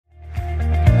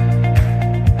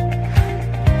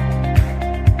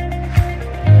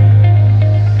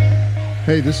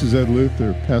Hey, this is Ed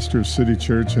Luther, pastor of City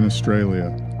Church in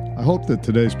Australia. I hope that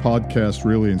today's podcast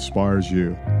really inspires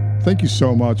you. Thank you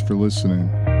so much for listening.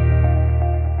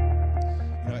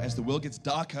 You know, as the world gets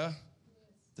darker,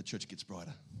 the church gets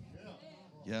brighter.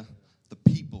 Yeah? The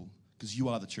people, because you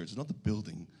are the church. It's not the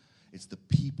building. It's the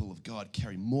people of God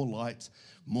carry more light,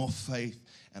 more faith,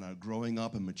 and are growing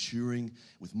up and maturing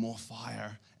with more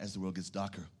fire as the world gets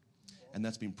darker. And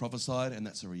that's been prophesied, and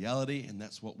that's a reality, and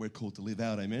that's what we're called to live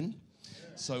out. Amen?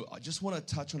 So I just want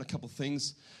to touch on a couple of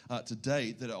things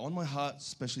today that are on my heart,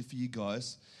 especially for you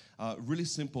guys. Really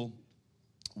simple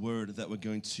word that we're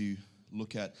going to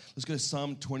look at. Let's go to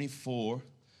Psalm 24,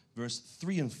 verse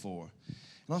 3 and 4.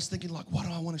 And I was thinking, like, what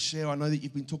do I want to share? I know that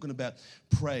you've been talking about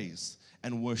praise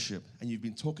and worship, and you've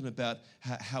been talking about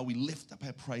how we lift up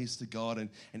our praise to God and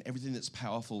everything that's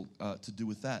powerful to do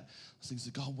with that. I was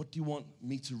thinking, God, what do you want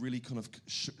me to really kind of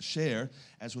share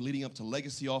as we're leading up to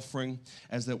legacy offering,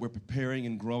 as that we're preparing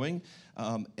and growing?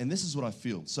 And this is what I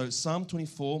feel. So Psalm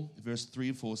 24, verse 3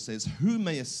 and 4 says, "Who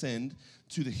may ascend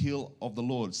to the hill of the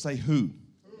Lord?" Say who.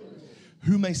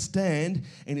 Who may stand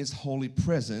in his holy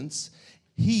presence?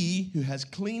 He who has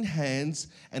clean hands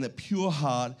and a pure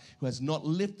heart, who has not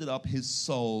lifted up his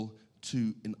soul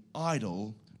to an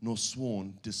idol, nor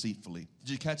sworn deceitfully. Did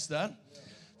you catch that? Yeah.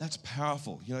 That's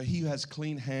powerful. You know, he who has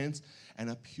clean hands and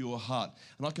a pure heart.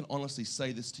 And I can honestly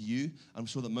say this to you. I'm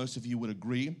sure that most of you would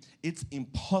agree. It's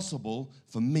impossible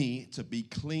for me to be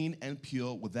clean and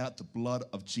pure without the blood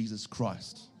of Jesus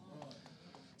Christ.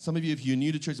 Some of you, if you're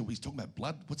new to church, and he's talking about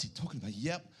blood, what's he talking about?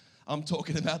 Yep. I'm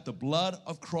talking about the blood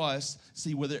of Christ.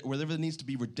 See, wherever there needs to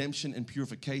be redemption and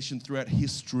purification throughout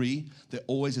history, there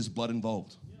always is blood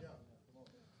involved.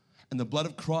 And the blood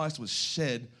of Christ was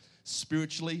shed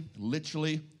spiritually,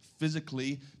 literally,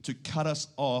 physically, to cut us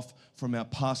off from our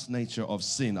past nature of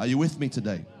sin. Are you with me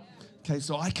today? Okay,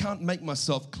 so I can't make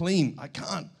myself clean. I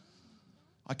can't.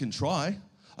 I can try.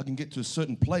 I can get to a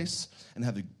certain place and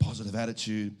have a positive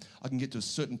attitude. I can get to a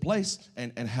certain place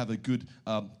and have a good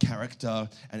character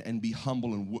and be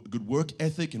humble and good work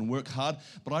ethic and work hard.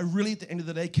 But I really, at the end of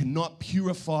the day, cannot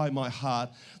purify my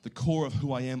heart, the core of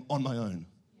who I am, on my own.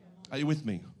 Are you with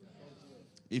me?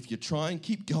 If you're trying,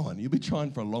 keep going. You'll be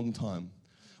trying for a long time.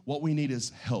 What we need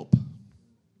is help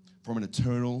from an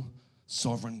eternal,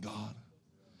 sovereign God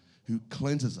who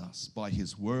cleanses us by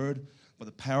his word, by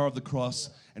the power of the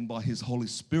cross, and by his Holy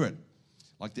Spirit.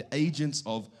 Like the agents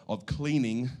of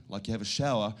cleaning, like you have a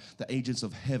shower, the agents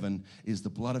of heaven is the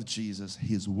blood of Jesus,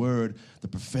 his word, the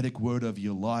prophetic word of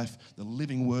your life, the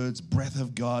living words, breath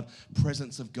of God,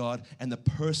 presence of God, and the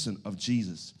person of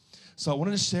Jesus. So I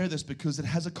wanted to share this because it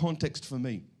has a context for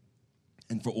me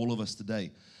and for all of us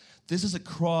today. This is a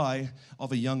cry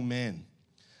of a young man.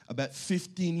 About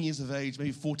 15 years of age,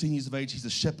 maybe 14 years of age, he's a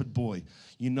shepherd boy.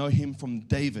 You know him from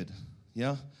David.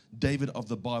 Yeah, David of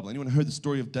the Bible. Anyone heard the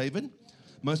story of David?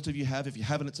 Most of you have. If you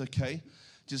haven't, it's okay.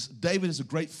 Just David is a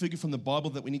great figure from the Bible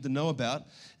that we need to know about.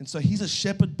 And so he's a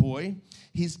shepherd boy.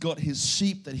 He's got his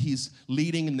sheep that he's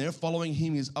leading, and they're following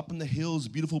him. He's up in the hills,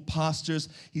 beautiful pastures.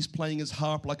 He's playing his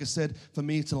harp. Like I said, for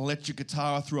me, it's an electric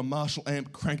guitar through a Marshall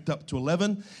amp cranked up to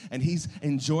 11. And he's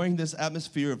enjoying this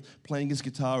atmosphere of playing his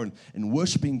guitar and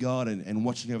worshiping God and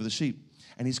watching over the sheep.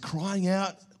 And he's crying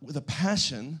out with a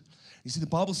passion. You see, the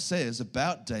Bible says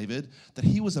about David that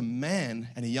he was a man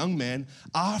and a young man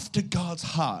after God's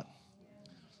heart.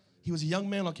 He was a young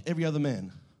man like every other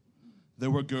man. There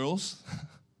were girls.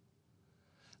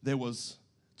 There was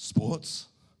sports.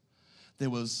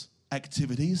 There was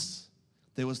activities.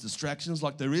 There was distractions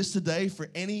like there is today for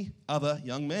any other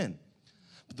young man.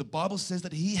 But the Bible says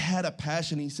that he had a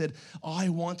passion. He said, I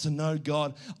want to know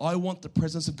God. I want the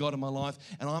presence of God in my life,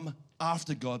 and I'm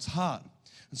after God's heart.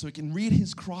 And so we can read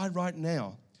his cry right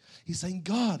now. He's saying,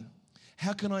 God,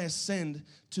 how can I ascend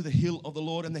to the hill of the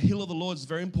Lord? And the hill of the Lord is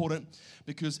very important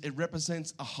because it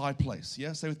represents a high place.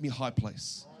 Yeah, say with me, high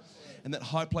place. And that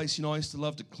high place, you know, I used to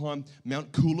love to climb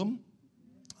Mount Coolum.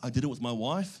 I did it with my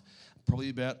wife probably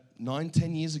about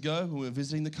 9-10 years ago when we were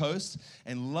visiting the coast,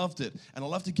 and loved it. And I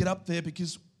love to get up there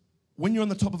because when you're on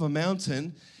the top of a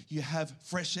mountain, you have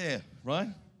fresh air, right?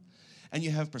 And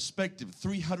you have perspective,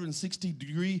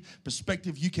 360-degree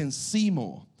perspective. You can see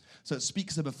more. So it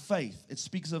speaks of a faith. It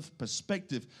speaks of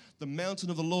perspective. The mountain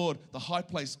of the Lord, the high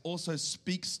place, also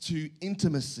speaks to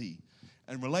intimacy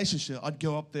and relationship. I'd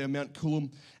go up there, Mount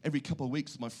Coolum, every couple of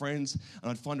weeks with my friends, and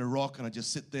I'd find a rock, and I'd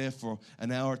just sit there for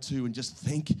an hour or two and just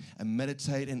think and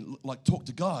meditate and like talk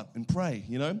to God and pray,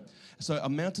 you know? So a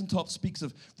mountaintop speaks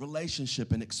of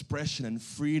relationship and expression and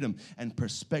freedom and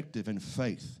perspective and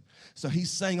faith. So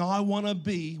he's saying, I want to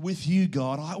be with you,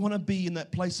 God. I want to be in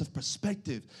that place of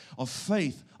perspective, of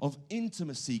faith, of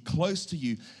intimacy, close to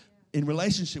you, in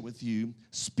relationship with you,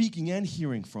 speaking and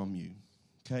hearing from you.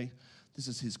 Okay? This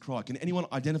is his cry. Can anyone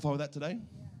identify with that today?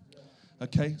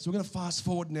 Okay, so we're going to fast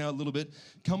forward now a little bit.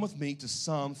 Come with me to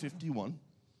Psalm 51,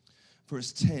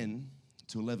 verse 10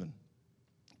 to 11.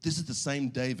 This is the same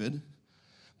David,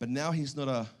 but now he's not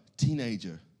a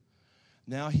teenager.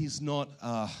 Now he's not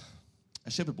a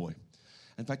shepherd boy.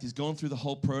 In fact, he's gone through the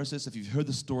whole process. If you've heard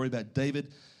the story about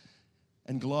David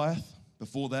and Goliath,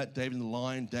 before that, David and the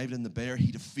lion, David and the bear,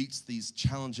 he defeats these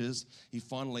challenges. He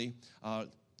finally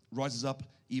rises up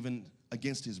even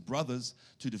against his brothers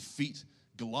to defeat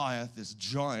Goliath, this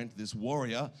giant, this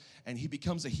warrior, and he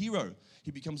becomes a hero.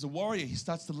 He becomes a warrior. He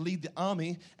starts to lead the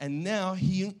army, and now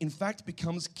he, in fact,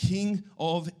 becomes king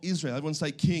of Israel. Everyone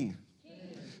say king.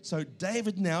 So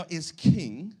David now is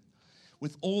king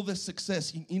with all this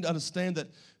success. You need to understand that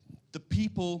the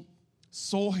people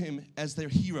saw him as their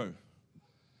hero.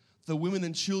 The women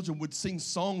and children would sing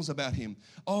songs about him.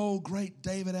 Oh, great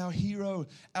David, our hero,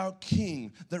 our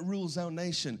king that rules our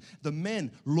nation. The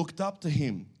men looked up to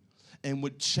him and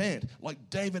would chant, like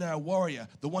David, our warrior,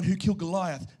 the one who killed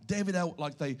Goliath. David,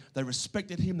 like they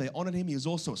respected him, they honored him. He was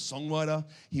also a songwriter.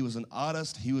 He was an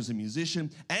artist. He was a musician.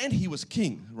 And he was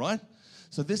king, right?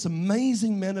 So this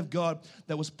amazing man of God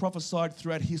that was prophesied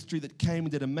throughout history, that came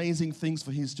and did amazing things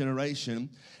for his generation,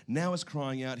 now is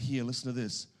crying out here. Listen to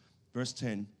this. Verse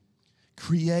 10.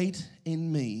 Create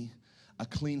in me a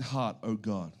clean heart, O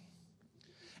God,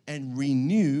 and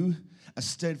renew a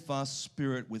steadfast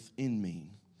spirit within me.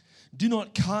 Do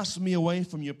not cast me away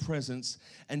from your presence,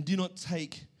 and do not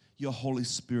take your Holy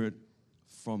Spirit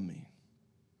from me.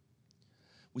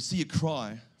 We see a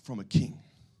cry from a king.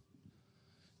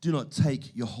 Do not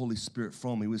take your Holy Spirit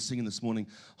from me. We were singing this morning,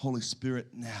 Holy Spirit,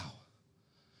 now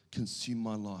consume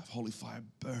my life. Holy fire,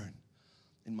 burn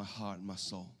in my heart and my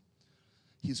soul.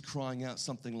 He's crying out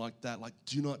something like that, like,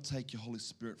 do not take your Holy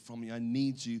Spirit from me. I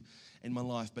need you in my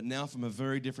life. But now from a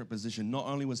very different position. Not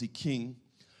only was he king,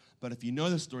 but if you know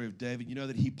the story of David, you know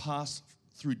that he passed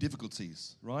through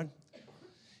difficulties, right?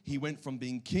 He went from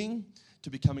being king to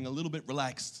becoming a little bit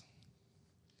relaxed.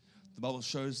 The Bible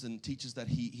shows and teaches that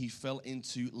he fell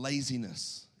into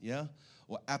laziness, yeah?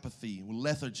 Or apathy, or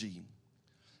lethargy.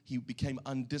 He became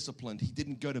undisciplined. He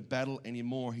didn't go to battle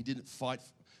anymore. He didn't fight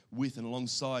with and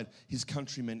alongside his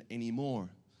countrymen anymore.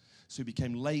 So he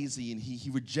became lazy, and he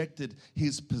rejected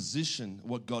his position,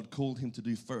 what God called him to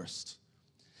do first.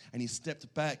 And he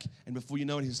stepped back, and before you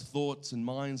know it, his thoughts and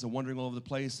minds are wandering all over the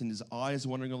place, and his eyes are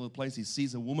wandering all over the place. He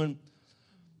sees a woman.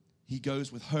 He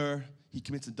goes with her. He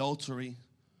commits adultery.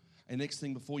 And next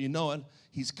thing, before you know it,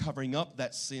 he's covering up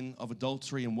that sin of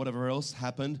adultery and whatever else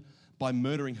happened by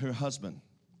murdering her husband.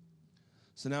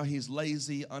 So now he's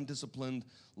lazy, undisciplined,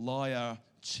 liar,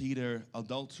 cheater,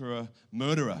 adulterer,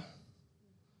 murderer.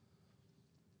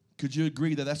 Could you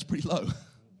agree that that's pretty low?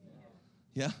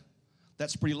 Yeah?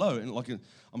 That's pretty low. And like,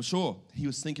 I'm sure he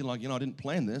was thinking like, I didn't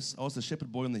plan this. I was the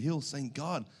shepherd boy on the hill saying,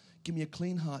 God, give me a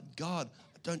clean heart. God,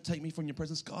 don't take me from your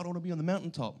presence. God, I want to be on the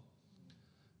mountaintop.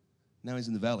 Now he's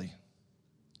in the valley.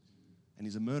 And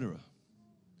he's a murderer.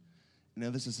 Now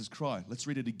this is his cry. Let's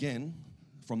read it again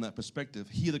from that perspective.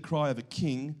 Hear the cry of a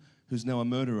king who's now a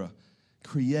murderer.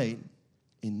 Create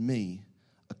in me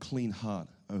a clean heart,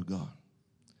 O God,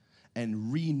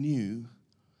 and renew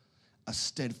a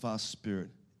steadfast spirit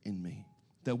in me.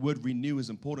 That word renew is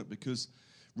important because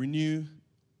renew,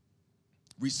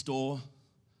 restore,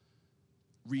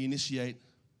 reinitiate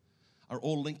are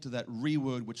all linked to that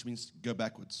re-word, which means go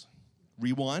backwards.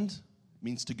 Rewind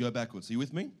means to go backwards. Are you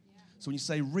with me? Yeah. So when you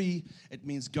say re, it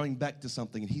means going back to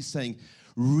something. And he's saying,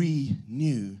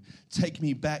 renew. Take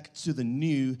me back to the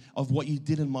new of what you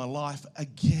did in my life.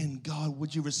 Again, God,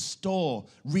 would you restore,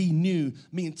 renew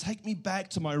me, and take me back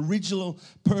to my original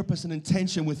purpose and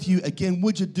intention with you. Again,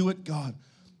 would you do it, God?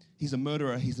 He's a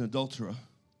murderer. He's an adulterer.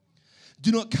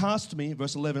 Do not cast me,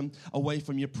 verse 11, away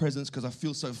from your presence, because I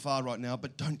feel so far right now,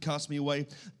 but don't cast me away.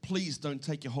 Please don't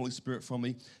take your Holy Spirit from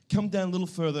me. Come down a little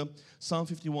further. Psalm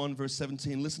 51, verse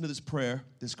 17. Listen to this prayer,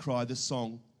 this cry, this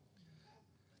song.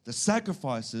 The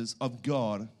sacrifices of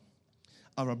God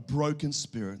are a broken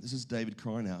spirit. This is David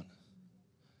crying out.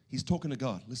 He's talking to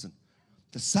God. Listen.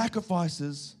 The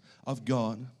sacrifices of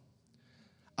God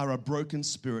are a broken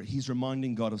spirit. He's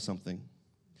reminding God of something.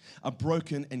 A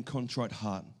broken and contrite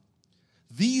heart.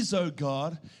 These, O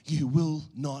God, you will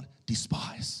not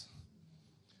despise.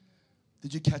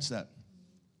 Did you catch that?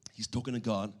 He's talking to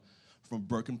God from a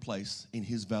broken place in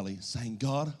his valley, saying,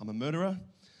 God, I'm a murderer.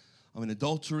 I'm in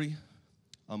adultery.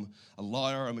 I'm a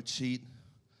liar. I'm a cheat.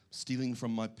 stealing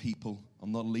from my people.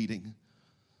 I'm not leading.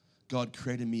 God,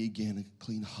 created me again, a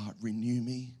clean heart, renew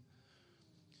me.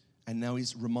 And now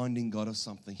he's reminding God of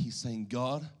something. He's saying,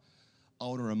 God, I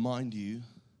want to remind you,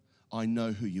 I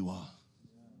know who you are.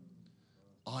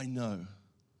 I know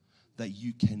that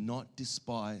you cannot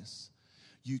despise,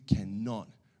 you cannot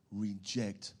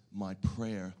reject my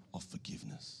prayer of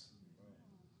forgiveness,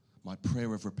 my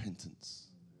prayer of repentance.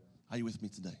 Are you with me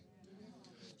today?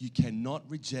 You cannot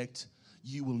reject,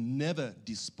 you will never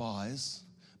despise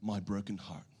my broken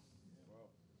heart.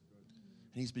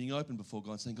 And he's being open before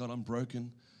God, saying, God, I'm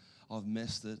broken. I've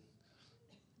messed it.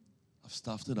 I've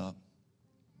stuffed it up.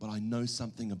 But I know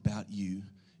something about you.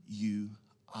 You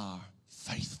are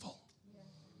faithful.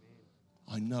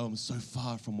 I know I'm so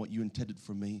far from what you intended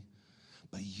for me,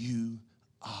 but you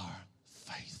are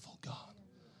faithful, God.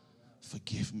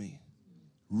 Forgive me.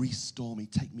 Restore me.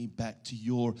 Take me back to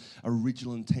your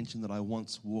original intention that I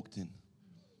once walked in.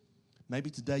 Maybe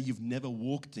today you've never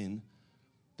walked in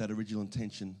that original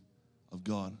intention of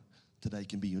God. Today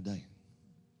can be your day.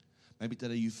 Maybe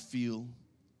today you feel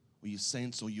or you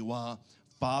sense or you are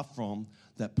far from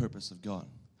that purpose of God.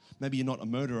 Maybe you're not a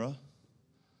murderer,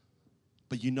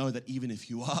 but you know that even if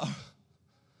you are,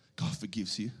 God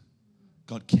forgives you.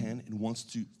 God can and wants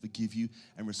to forgive you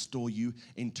and restore you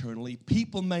internally.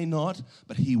 People may not,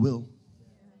 but he will.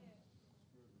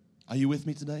 Are you with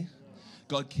me today?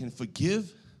 God can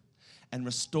forgive and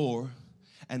restore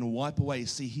and wipe away.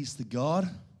 See, he's the God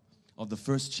of the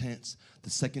first chance, the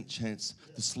second chance,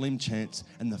 the slim chance,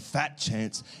 and the fat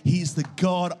chance. He's the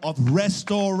God of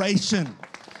restoration.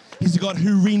 He's the God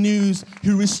who renews,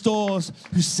 who restores,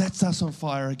 who sets us on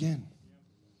fire again.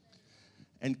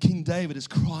 And King David is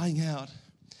crying out.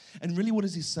 And really, what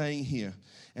is he saying here?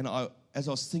 And as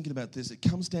I was thinking about this, it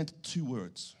comes down to two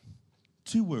words.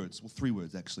 Two words, well, three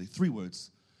words actually. Three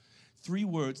words. Three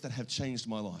words that have changed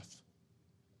my life.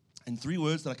 And three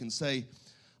words that I can say,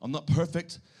 I'm not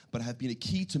perfect, but have been a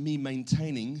key to me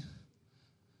maintaining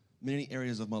many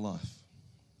areas of my life.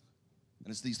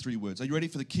 And it's these three words. Are you ready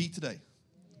for the key today?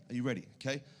 Are you ready?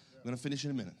 Okay? I'm going to finish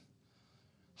in a minute.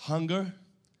 Hunger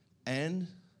and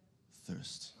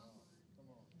thirst.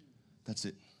 That's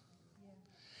it.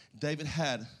 David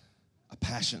had a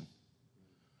passion.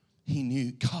 He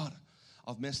knew, God,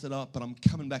 I've messed it up, but I'm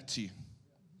coming back to you.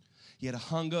 He had a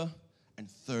hunger and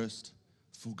thirst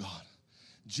for God.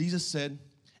 Jesus said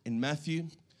in Matthew,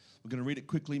 we're going to read it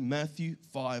quickly, Matthew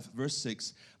 5, verse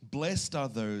 6, blessed are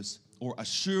those, or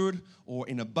assured, or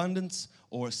in abundance,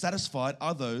 or satisfied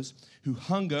are those who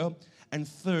hunger and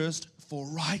thirst for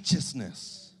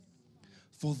righteousness.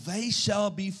 For they shall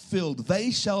be filled,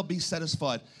 they shall be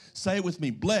satisfied. Say it with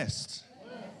me, blessed,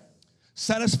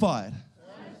 satisfied.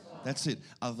 That's it,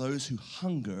 are those who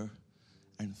hunger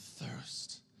and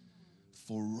thirst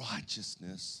for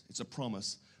righteousness. It's a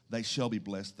promise. They shall be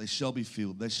blessed, they shall be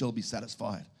filled, they shall be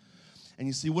satisfied. And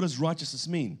you see, what does righteousness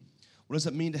mean? What does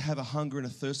it mean to have a hunger and a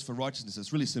thirst for righteousness?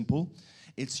 It's really simple.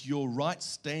 It's your right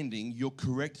standing, your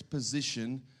correct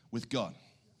position with God.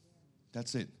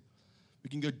 That's it. We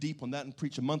can go deep on that and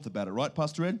preach a month about it, right,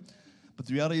 Pastor Ed? But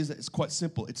the reality is that it's quite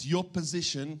simple. It's your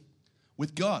position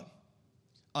with God.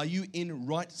 Are you in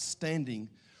right standing,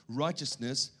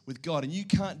 righteousness with God? And you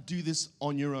can't do this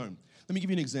on your own. Let me give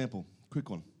you an example, quick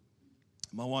one.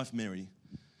 My wife, Mary,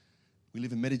 we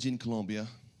live in Medellin, Colombia.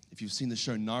 If you've seen the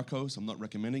show Narcos, I'm not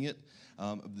recommending it.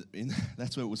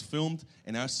 That's where it was filmed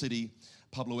in our city.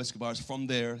 Pablo Escobar is from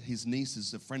there. His niece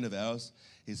is a friend of ours.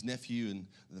 His nephew and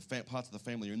the parts of the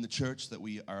family are in the church that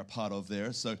we are a part of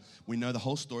there. So we know the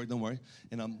whole story, don't worry.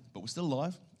 But we're still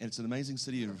alive, and it's an amazing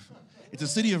city. It's a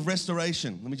city of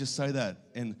restoration. Let me just say that.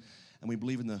 And we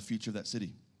believe in the future of that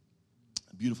city.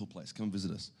 A beautiful place. Come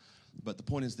visit us. But the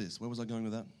point is this. Where was I going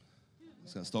with that? I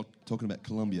was going to start talking about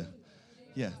Colombia.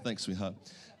 Yeah, thanks, sweetheart.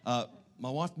 My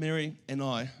wife, Mary, and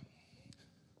I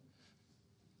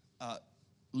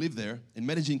live there in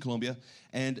Medellin, Colombia,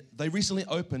 and they recently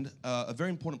opened a very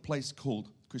important place called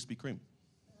Krispy Kreme.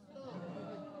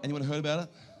 Anyone heard about it?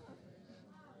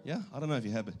 Yeah? I don't know if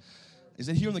you have, but is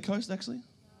it here on the coast, actually?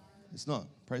 It's not.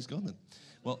 Praise God, then.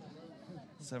 Well,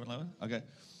 7-Eleven? Okay.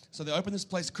 So they opened this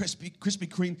place, Krispy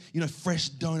Kreme, fresh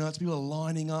donuts. People are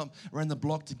lining up around the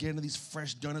block to get into these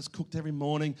fresh donuts cooked every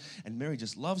morning. And Mary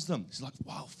just loves them. She's like,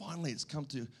 wow, finally it's come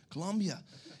to Colombia.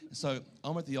 So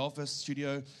I'm at the office,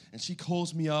 studio, and she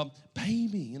calls me up,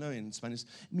 baby, in Spanish,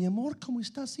 mi amor, ¿cómo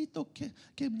estásito?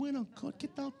 Qué bueno, ¿qué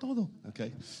tal todo?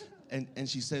 Okay. And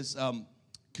she says,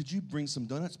 could you bring some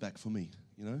donuts back for me,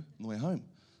 on the way home?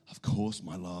 Of course,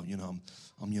 my love,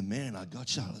 I'm your man. I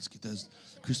gotcha. Let's get those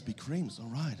Krispy Kremes. All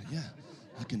right, yeah,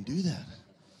 I can do that.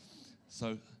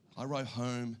 So I arrive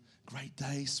home. great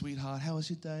day, sweetheart. How was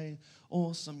your day?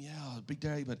 Awesome, yeah, big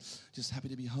day, but just happy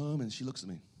to be home. And she looks at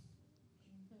me.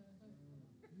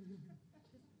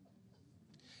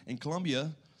 In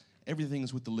Colombia, everything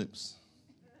is with the lips.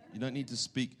 You don't need to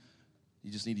speak.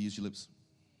 You just need to use your lips.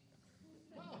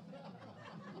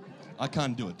 I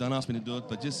can't do it. Don't ask me to do it,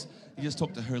 but you just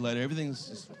talk to her later. Everything's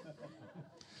just...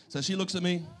 So she looks at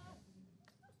me.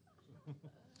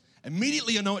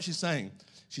 Immediately I know what she's saying.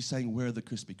 She's saying, where are the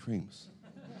Krispy Kremes?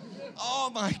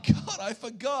 Oh my God, I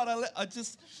forgot.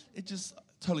 It just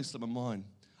totally slipped my mind.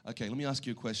 Okay, let me ask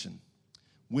you a question.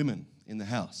 Women in the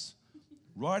house,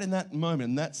 right in that moment,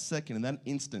 in that second, in that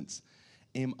instance,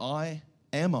 am I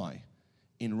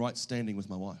in right standing with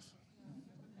my wife?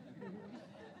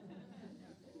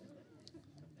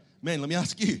 Man, let me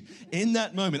ask you, in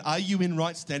that moment, are you in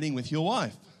right standing with your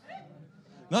wife?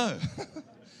 No.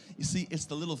 You see, it's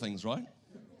the little things, right?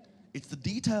 It's the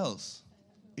details.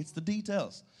 It's the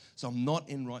details. So I'm not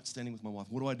in right standing with my wife.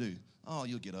 What do? Oh,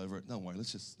 you'll get over it. Don't worry.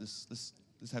 Let's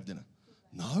have dinner.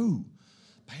 No.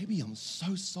 Baby, I'm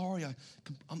so sorry.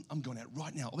 I'm going out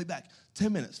right now. I'll be back.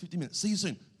 10 minutes, 15 minutes. See you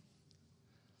soon.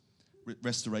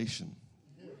 Restoration.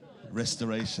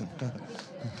 Restoration.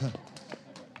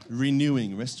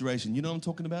 Renewing, restoration. You know what I'm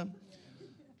talking about?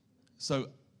 So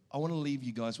I want to leave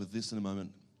you guys with this in a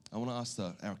moment. I want to ask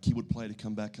our keyboard player to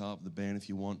come back up, the band if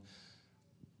you want.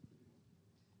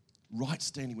 Right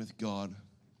standing with God,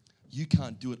 you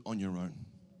can't do it on your own.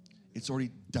 It's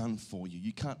already done for you.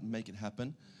 You can't make it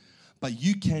happen. But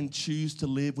you can choose to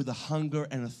live with a hunger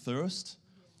and a thirst,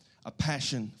 a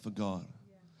passion for God,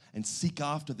 and seek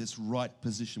after this right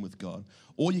position with God.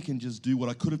 Or you can just do what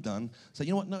I could have done. Say,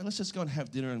 you know what, no, let's just go and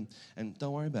have dinner and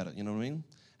don't worry about it, you know what I mean?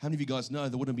 How many of you guys know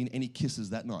there wouldn't have been any kisses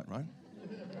that night, right?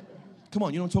 Come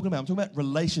on, you know what I'm talking about? I'm talking about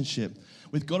relationship.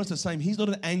 With God, it's the same. He's not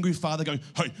an angry father going,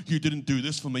 hey, you didn't do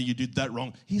this for me, you did that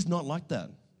wrong. He's not like that.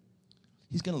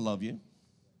 He's going to love you.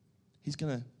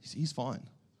 He's fine.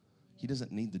 He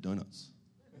doesn't need the donuts.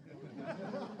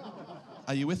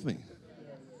 Are you with me?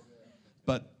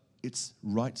 But it's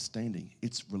right standing.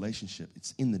 It's relationship.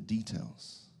 It's in the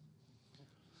details.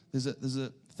 There's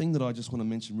a thing that I just want to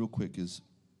mention real quick as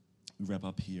we wrap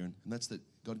up here, and that's that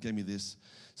God gave me this.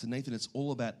 So Nathan, it's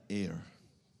all about air.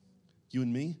 You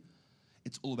and me,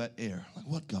 it's all about air. Like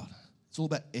what, God? It's all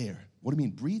about air. What do you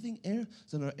mean? Breathing air?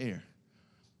 It's not air.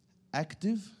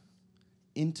 Active,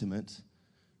 intimate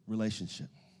relationship.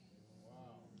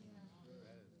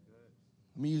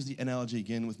 Let me use the analogy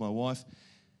again with my wife.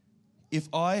 If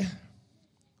I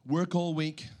work all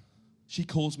week, she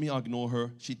calls me, I ignore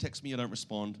her. She texts me, I don't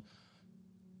respond.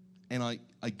 And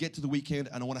I get to the weekend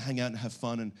and I want to hang out and have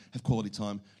fun and have quality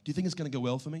time. Do you think it's going to go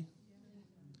well for me?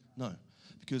 No.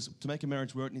 Because to make a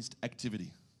marriage work, it needs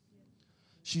activity.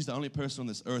 She's the only person on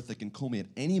this earth that can call me at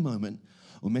any moment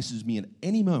or message me at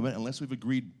any moment. Unless we've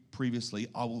agreed previously,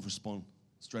 I will respond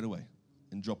straight away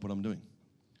and drop what I'm doing.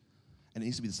 And it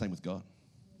needs to be the same with God.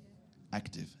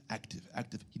 Active, active,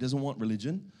 active. He doesn't want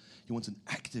religion. He wants an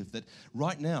active that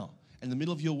right now, in the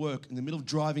middle of your work, in the middle of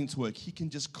driving to work, he can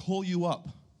just call you up.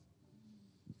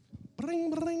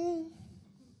 Bring, bring.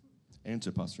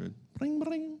 Answer, Pastor Ed. Bring,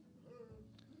 bring.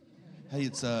 Hey,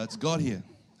 it's God here.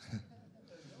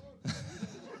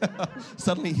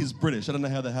 Suddenly he's British. I don't know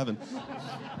how that happened.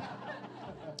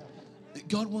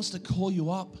 God wants to call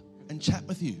you up and chat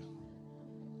with you.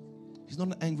 He's not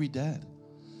an angry dad.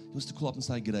 He wants to call up and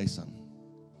say, "G'day, son.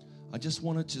 I just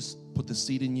want to put the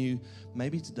seed in you.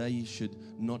 Maybe today you should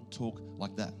not talk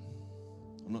like that.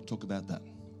 Or not talk about that.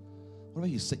 What about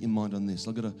you set your mind on this?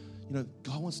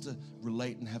 God wants to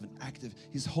relate and have an active,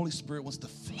 His Holy Spirit wants to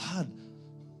flood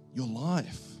your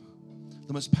life.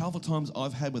 The most powerful times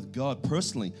I've had with God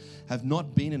personally have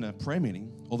not been in a prayer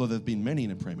meeting, although there have been many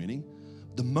in a prayer meeting.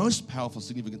 The most powerful,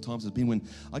 significant times has been when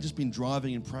I've just been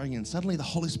driving and praying and suddenly the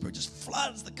Holy Spirit just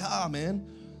floods the car, man.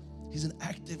 He's an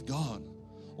active God.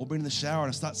 Or being in the shower and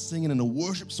I start singing and a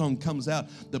worship song comes out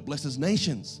that blesses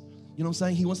nations. You know what I'm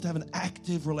saying? He wants to have an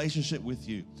active relationship with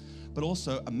you. But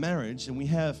also a marriage, and we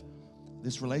have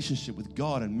this relationship with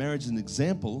God, and marriage is an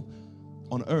example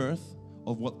on earth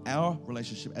of what our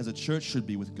relationship as a church should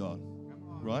be with God,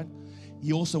 right?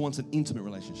 He also wants an intimate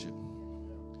relationship.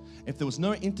 If there was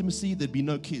no intimacy, there'd be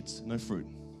no kids, no fruit.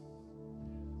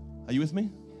 Are you with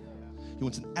me? He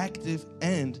wants an active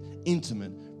and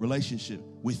intimate relationship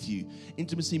with you.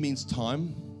 Intimacy means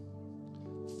time,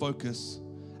 focus,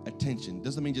 attention.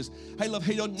 Doesn't mean just, hey, love,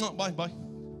 hey, don't, no, bye, bye.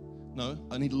 No,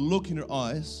 I need to look in her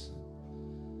eyes,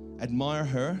 admire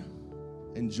her,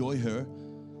 enjoy her.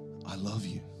 I love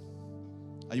you.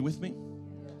 Are you with me?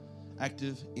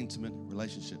 Active, intimate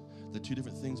relationship. They're two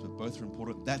different things, but both are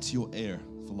important. That's your air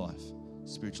for life.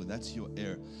 spiritually. That's your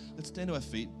air. Let's stand to our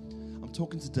feet. I'm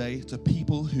talking today to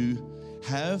people who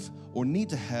have or need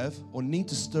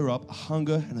to stir up a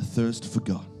hunger and a thirst for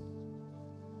God.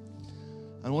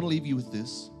 I want to leave you with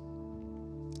this.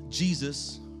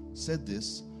 Jesus said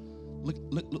this.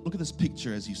 Look at this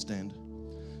picture as you stand.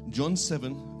 John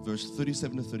 7, verse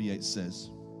 37 to 38 says,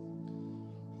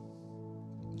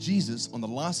 Jesus, on the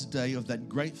last day of that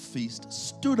great feast,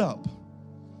 stood up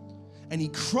and he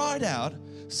cried out,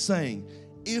 saying,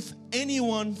 if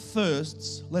anyone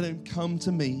thirsts, let him come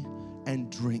to me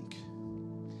and drink.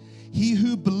 He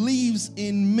who believes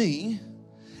in me,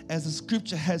 as the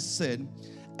scripture has said,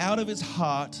 out of his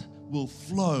heart will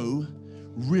flow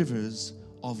rivers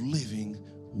of living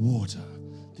water.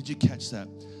 Did you catch that?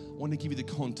 I want to give you the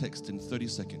context in 30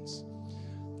 seconds.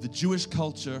 The Jewish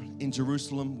culture in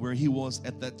Jerusalem, where he was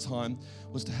at that time,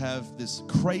 was to have this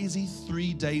crazy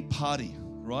 3-day party,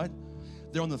 right?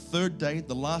 They're on the third day,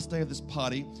 the last day of this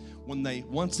party, when they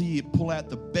once a year pull out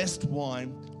the best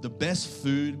wine, the best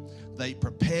food. They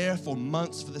prepare for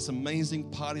months for this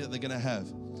amazing party that they're going to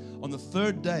have. On the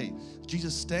third day,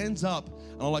 Jesus stands up,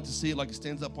 and I like to see it like he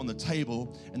stands up on the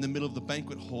table in the middle of the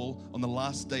banquet hall on the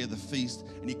last day of the feast,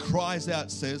 and he cries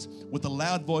out, says, with a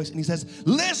loud voice, and he says,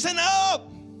 listen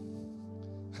up!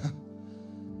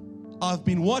 I've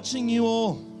been watching you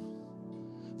all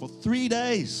for 3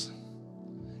 days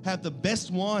have the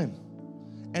best wine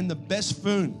and the best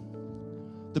food,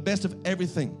 the best of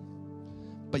everything,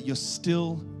 but you're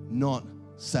still not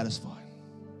satisfied.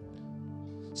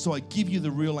 So I give you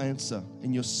the real answer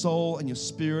in your soul and your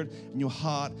spirit and your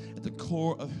heart at the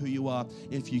core of who you are.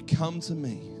 If you come to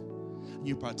me and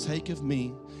you partake of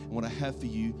me and what I have for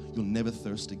you, you'll never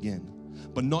thirst again.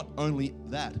 But not only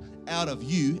that, out of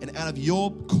you and out of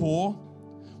your core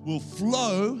will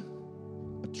flow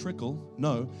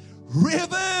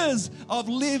rivers of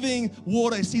living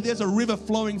water. See, there's a river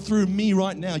flowing through me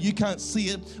right now. You can't see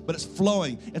it, but it's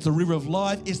flowing. It's a river of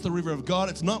life. It's the river of God.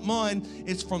 It's not mine.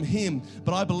 It's from him.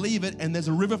 But I believe it, and there's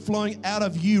a river flowing out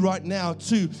of you right now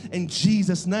too, in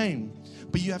Jesus' name.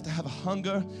 But you have to have a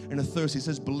hunger and a thirst. He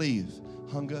says, believe,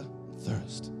 hunger,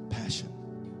 thirst, passion.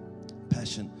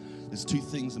 There's 2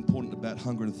 things important about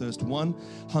hunger and thirst. 1,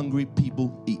 hungry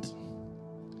people eat.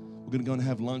 We're going to go and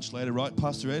have lunch later, right,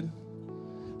 Pastor Ed?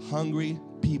 Hungry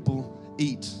people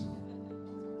eat.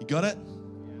 You got it?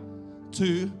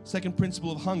 2, second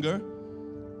principle of hunger,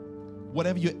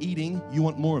 whatever you're eating, you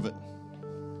want more of it.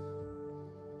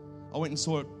 I went and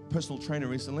saw a personal trainer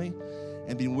recently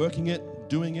and been working it,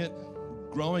 doing it,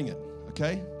 growing it,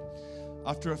 okay?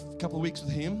 After a couple of weeks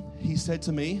with him, he said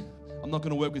to me, I'm not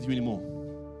going to work with you anymore.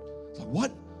 I was like,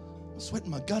 what? I'm sweating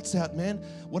my guts out, man.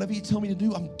 Whatever you tell me to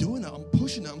do, I'm doing it. I'm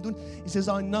pushing it. I'm doing it. He says,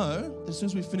 I know that as soon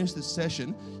as we finish this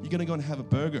session, you're going to go and have a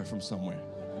burger from somewhere.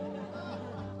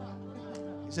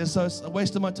 He says, so it's a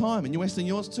waste of my time, and you're wasting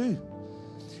yours too.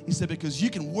 He said, because you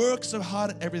can work so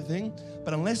hard at everything,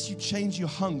 but unless you change your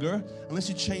hunger, unless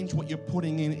you change what you're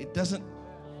putting in, it doesn't.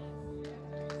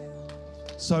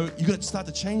 So you got to start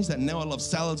to change that. And now I love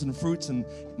salads and fruits, and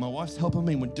my wife's helping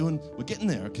me, and we're getting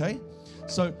there, okay?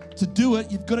 So to do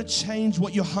it, you've got to change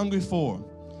what you're hungry for.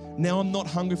 Now I'm not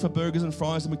hungry for burgers and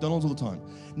fries and McDonald's all the time.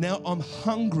 Now I'm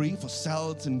hungry for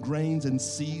salads and grains and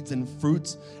seeds and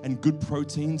fruits and good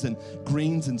proteins and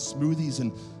greens and smoothies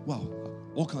and, wow,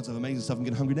 all kinds of amazing stuff. I'm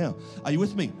getting hungry now. Are you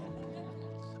with me?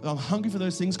 I'm hungry for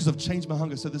those things because I've changed my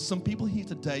hunger. So there's some people here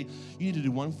today, you need to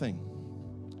do one thing.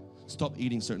 Stop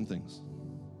eating certain things.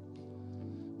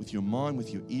 With your mind,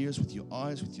 with your ears, with your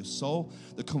eyes, with your soul,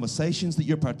 the conversations that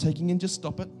you're partaking in, just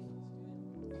stop it.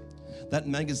 That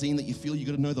magazine that you feel you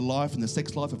got to know the life and the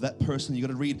sex life of that person, you got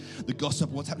to read the gossip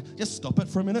of what's happening, just stop it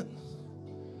for a minute.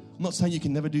 I'm not saying you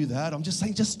can never do that. I'm just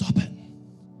saying just stop it.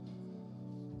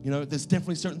 You know, there's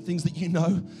definitely certain things that you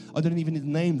know, I don't even need to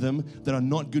name them, that are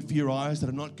not good for your eyes, that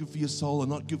are not good for your soul, are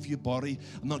not good for your body,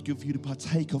 are not good for you to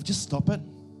partake of. Just stop it.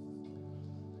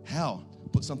 How?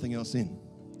 Put something else in.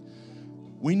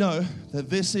 We know that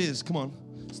this is, come on,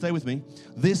 stay with me,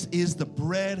 this is the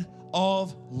bread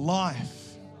of life.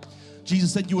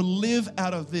 Jesus said, you will live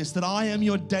out of this, that I am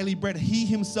your daily bread. He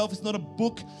himself is not a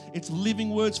book, it's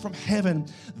living words from heaven.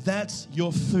 That's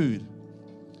your food.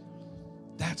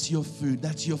 That's your food,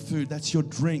 that's your food, that's your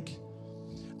drink.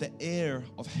 The air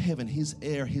of heaven, his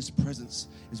air, his presence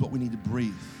is what we need to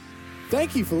breathe.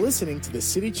 Thank you for listening to the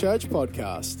City Church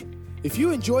podcast. If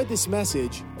you enjoyed this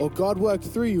message or God worked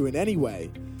through you in any way,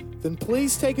 then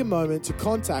please take a moment to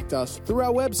contact us through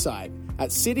our website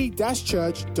at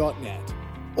city-church.net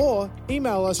or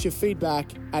email us your feedback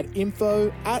at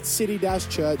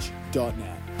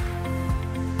info@city-church.net.